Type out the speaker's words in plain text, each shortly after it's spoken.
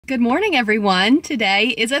Good morning, everyone. Today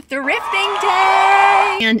is a thrifting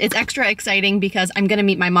day, and it's extra exciting because I'm gonna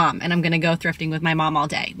meet my mom and I'm gonna go thrifting with my mom all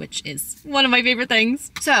day, which is one of my favorite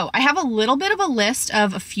things. So I have a little bit of a list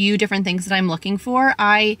of a few different things that I'm looking for.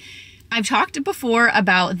 I've talked before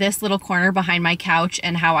about this little corner behind my couch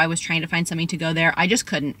and how I was trying to find something to go there. I just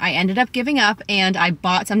couldn't. I ended up giving up and I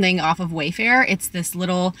bought something off of Wayfair. It's this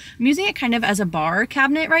little, I'm using it kind of as a bar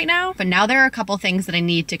cabinet right now, but now there are a couple things that I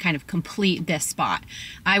need to kind of complete this spot.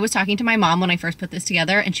 I was talking to my mom when I first put this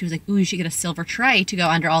together and she was like, ooh, you should get a silver tray to go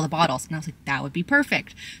under all the bottles. And I was like, that would be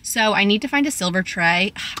perfect. So I need to find a silver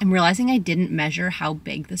tray. I'm realizing I didn't measure how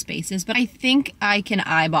big the space is, but I think I can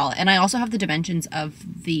eyeball it. And I also have the dimensions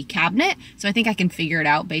of the cabinet, so I think I can figure it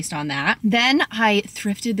out based on that. Then I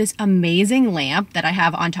thrifted this amazing lamp that I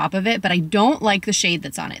have on top of it, but I don't like the shade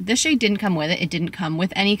that's on it. This shade didn't come with it. It didn't come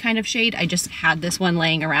with any kind of shade. I just had this one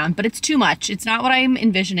laying around, but it's too much. It's not what I'm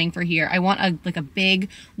envisioning for here. I want a big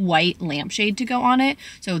white lampshade to go on it.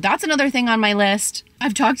 So that's another thing on my list.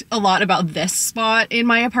 I've talked a lot about this spot in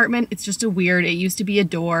my apartment. It's just a weird, it used to be a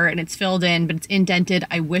door and it's filled in, but it's indented.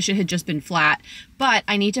 I wish it had just been flat, but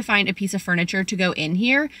I need to find a piece of furniture to go in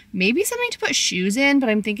here. Maybe something to put shoes in, but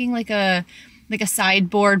I'm thinking like a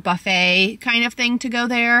sideboard buffet kind of thing to go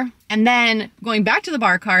there. And then going back to the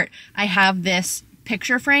bar cart, I have this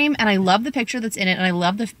picture frame and I love the picture that's in it and I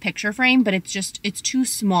love the picture frame, but it's too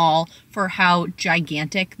small for how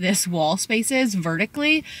gigantic this wall space is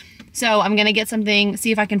vertically. So I'm gonna get something,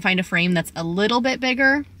 see if I can find a frame that's a little bit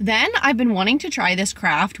bigger. Then I've been wanting to try this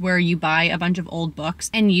craft where you buy a bunch of old books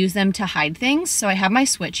and use them to hide things. So I have my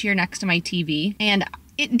Switch here next to my TV and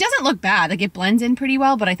it doesn't look bad, like it blends in pretty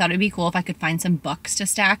well, but I thought it'd be cool if I could find some books to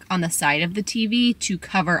stack on the side of the TV to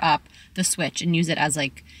cover up the Switch and use it as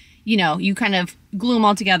like, you know, you kind of glue them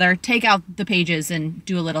all together, take out the pages and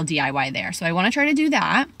do a little DIY there. So I wanna try to do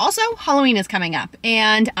that. Also, Halloween is coming up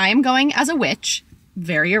and I'm going as a witch.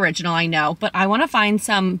 Very original, I know, but I want to find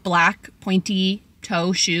some black pointy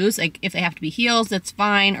toe shoes. Like if they have to be heels, that's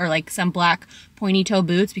fine, or like some black pointy toe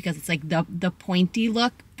boots because it's like the pointy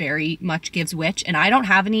look very much gives witch, and I don't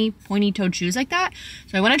have any pointy toed shoes like that.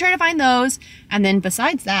 So I want to try to find those, and then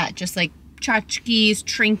besides that, just like tchotchkes,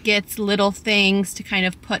 trinkets, little things to kind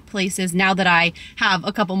of put places now that I have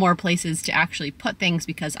a couple more places to actually put things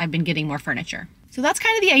because I've been getting more furniture. So that's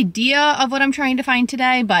kind of the idea of what I'm trying to find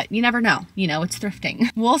today, but you never know. You know, it's thrifting.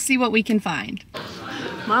 We'll see what we can find.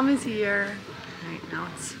 Mom is here. All right, now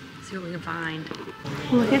let's see what we can find.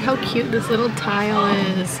 Look at how cute this little tile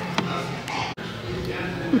is.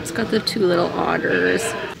 It's got the two little otters.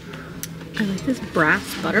 I like this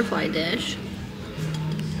brass butterfly dish.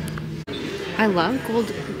 I love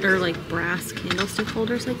gold or like brass candlestick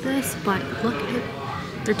holders like this, but look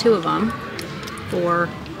at, there are two of them for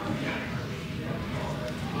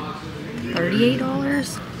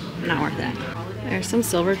 $38? Not worth it. There's some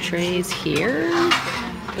silver trays here,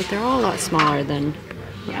 but they're all a lot smaller than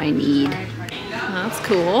what I need. That's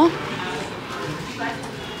cool.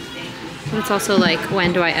 It's also like,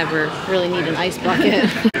 when do I ever really need an ice bucket?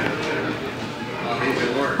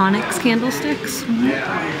 Onyx candlesticks.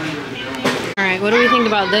 All right, what do we think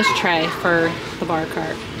about this tray for the bar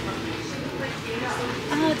cart?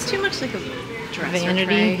 It's too much like a dresser vanity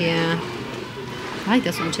tray. Yeah. I like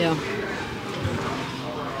this one too.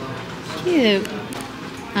 Cute.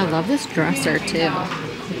 I love this dresser too.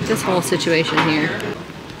 This whole situation here.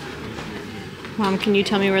 Mom, can you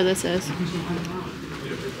tell me where this is?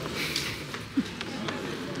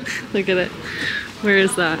 Look at it. Where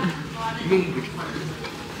is that? I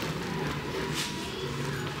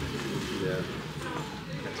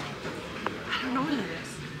don't know what it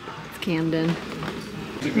is. It's Camden.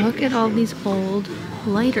 Look at all these old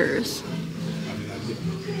lighters.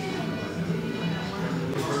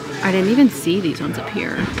 I didn't even see these ones up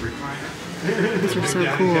here. These are so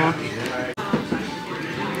cool.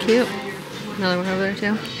 Cute. Another one over there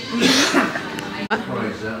too.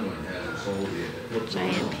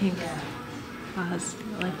 Giant pink vase.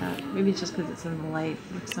 I like that. Maybe it's just because it's in the light.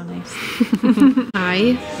 It looks so nice.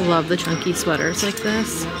 I love the chunky sweaters like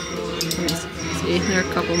this. Let's see, there are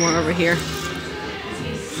a couple more over here.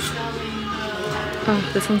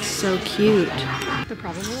 Oh, this one's so cute. The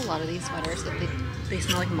problem with a lot of these sweaters is that they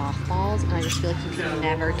smell like mothballs, and I just feel like you can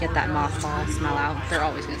never get that mothball smell out. They're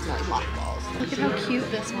always gonna smell like mothballs. Look at how cute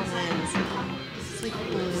this one is. It's like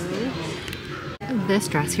blue. This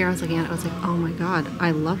dress here, I was looking at it, I was like, oh my god,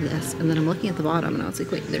 I love this. And then I'm looking at the bottom and I was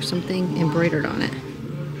like, wait, there's something embroidered on it.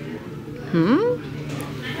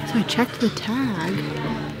 So I checked the tag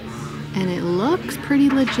and it looks pretty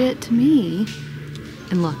legit to me.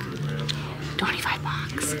 And look, 25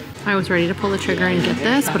 bucks. I was ready to pull the trigger and get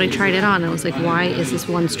this, but I tried it on and I was like, why is this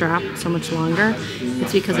one strap so much longer?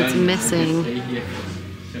 It's because it's missing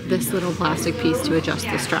this little plastic piece to adjust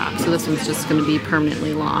the strap. So this one's just gonna be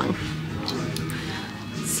permanently long.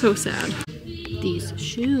 So sad. These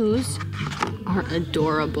shoes are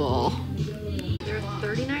adorable. They're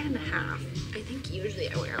 39 and a half. I think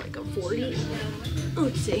usually I wear like a 40. Oh,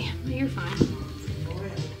 let's see. You're fine.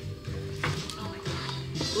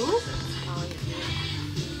 Ooh.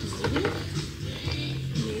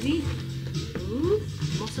 Maybe. Ooh.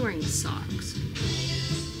 I'm also wearing socks.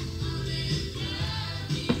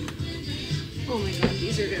 Oh my god,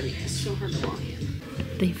 these are gonna be so hard to walk in.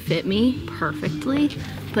 They fit me perfectly,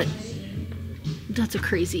 but that's a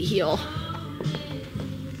crazy heel.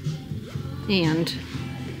 And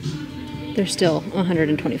they're still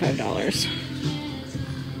 $125.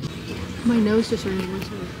 My nose just ran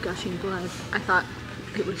into gushing blood. I thought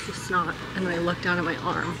it was just snot, and then I looked down at my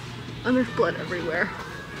arm, and there's blood everywhere.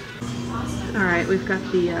 All right, we've got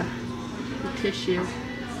the tissue.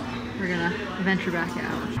 We're gonna venture back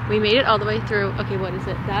out. We made it all the way through. Okay, what is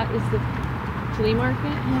it? That is the flea market?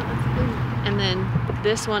 Yeah, that's flea. And then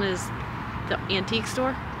this one is the antique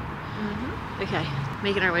store? Mm-hmm. Okay,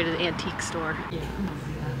 making our way to the antique store. Yeah.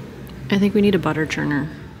 I think we need a butter churner.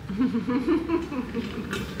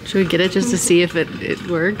 Should we get it just to see if it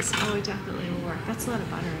works? Oh, it definitely will work. That's a lot of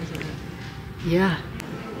butter, isn't it? Yeah.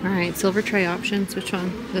 All right, silver tray options. Which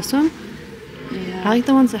one? This one? Yeah. I like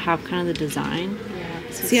the ones that have kind of the design. Yeah.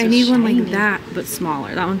 See, I need one like that, but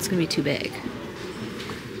smaller. That one's gonna be too big.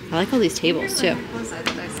 I like all these tables too.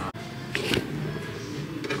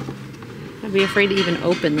 I'd be afraid to even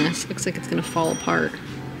open this. Looks like it's gonna fall apart.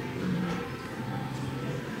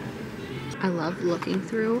 I love looking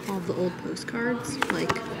through all the old postcards.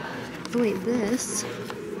 Like, oh wait, this.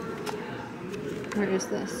 Where is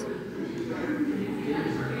this?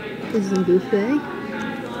 This is in Booth Bay.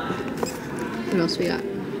 What else we got?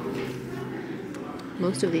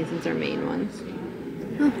 Most of these are our main ones.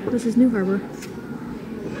 Oh, this is New Harbor.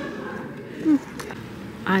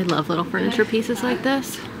 I love little furniture pieces like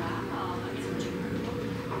this.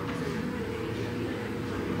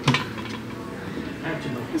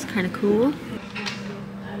 It's kind of cool.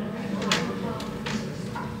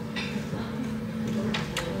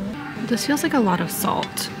 This feels like a lot of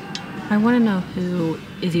salt. I want to know who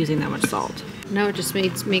is using that much salt. Now it just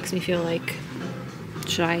makes me feel like,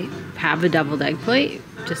 should I have a deviled egg plate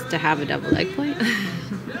just to have a deviled egg plate?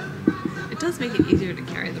 It does make it easier to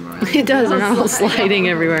carry them around. It does, they're not all sliding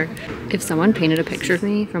everywhere. If someone painted a picture of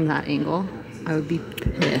me from that angle, I would be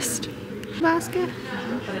pissed. Basket?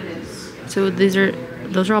 So those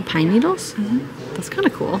are all pine needles? Mm-hmm. That's kind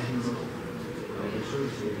of cool.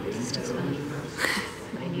 It's just funny.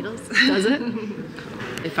 Pine needles? Does it?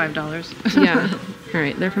 $5. Yeah. All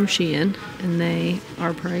right, they're from Shein, and they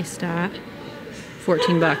are priced at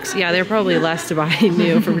 14 bucks. Yeah, they're probably less to buy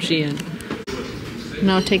new from Shein.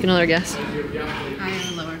 No, take another guess. Higher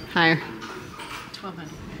or lower? Higher.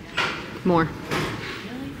 1,200. More.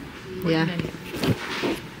 Really? Yeah.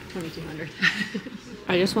 2,200.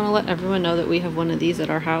 I just want to let everyone know that we have one of these at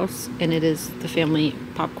our house, and it is the family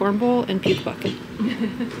popcorn bowl and puke bucket.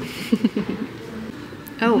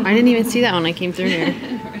 Oh, I didn't even see that when I came through here.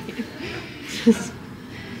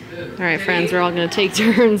 All right, friends, we're all going to take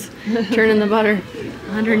turns turning the butter.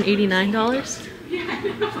 $189?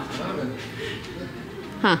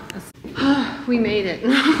 Huh. We made it.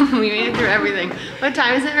 We made it through everything. What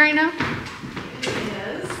time is it right now? It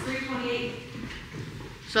is 3:28.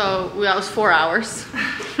 So that was 4 hours.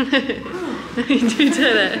 You did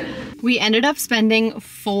it. We ended up spending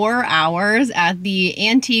 4 hours at the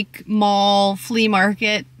antique mall flea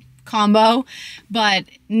market combo, but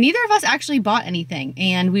neither of us actually bought anything,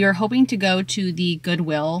 and we were hoping to go to the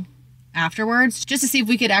Goodwill afterwards just to see if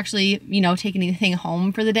we could actually, you know, take anything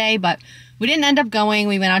home for the day, but we didn't end up going.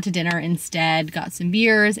 We went out to dinner instead, got some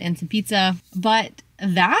beers and some pizza. But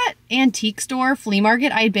that antique store flea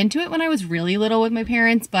market, I had been to it when I was really little with my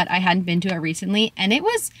parents, but I hadn't been to it recently, and it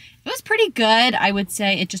was pretty good. I would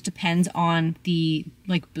say it just depends on the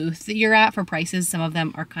booth that you're at for prices. Some of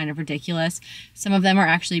them are kind of ridiculous. Some of them are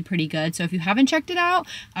actually pretty good. So if you haven't checked it out,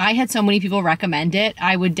 I had so many people recommend it.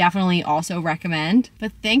 I would definitely also recommend.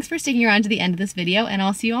 But thanks for sticking around to the end of this video, and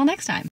I'll see you all next time.